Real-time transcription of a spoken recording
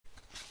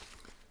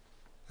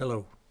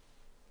Hello,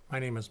 my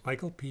name is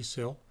Michael P.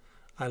 Sill.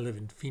 I live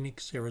in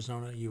Phoenix,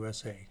 Arizona,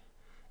 USA,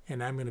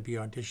 and I'm going to be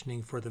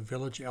auditioning for the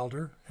Village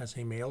Elder as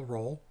a male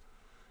role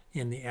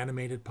in the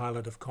animated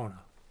pilot of Kona.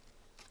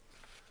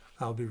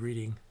 I'll be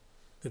reading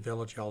the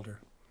Village Elder.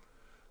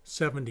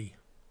 70.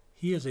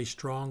 He is a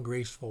strong,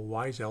 graceful,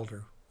 wise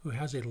elder who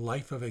has a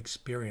life of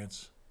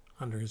experience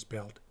under his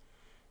belt.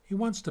 He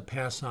wants to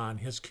pass on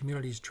his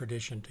community's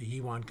tradition to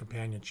Hewan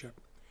companionship.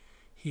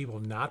 He will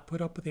not put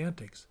up with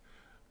antics,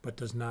 but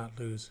does not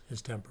lose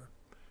his temper.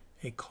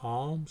 A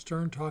calm,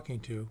 stern talking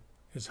to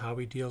is how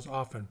he deals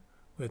often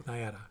with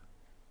Nayada.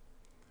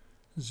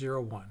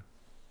 01.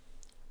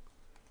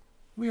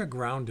 We are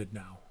grounded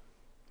now,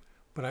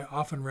 but I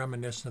often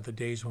reminisce of the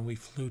days when we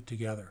flew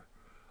together.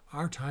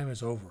 Our time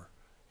is over,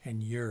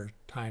 and your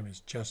time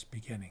is just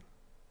beginning.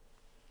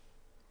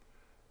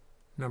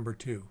 Number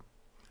 2.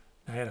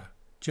 Nayada,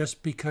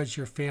 just because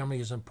your family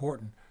is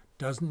important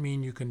doesn't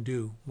mean you can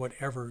do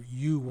whatever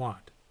you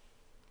want.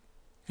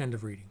 End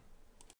of reading.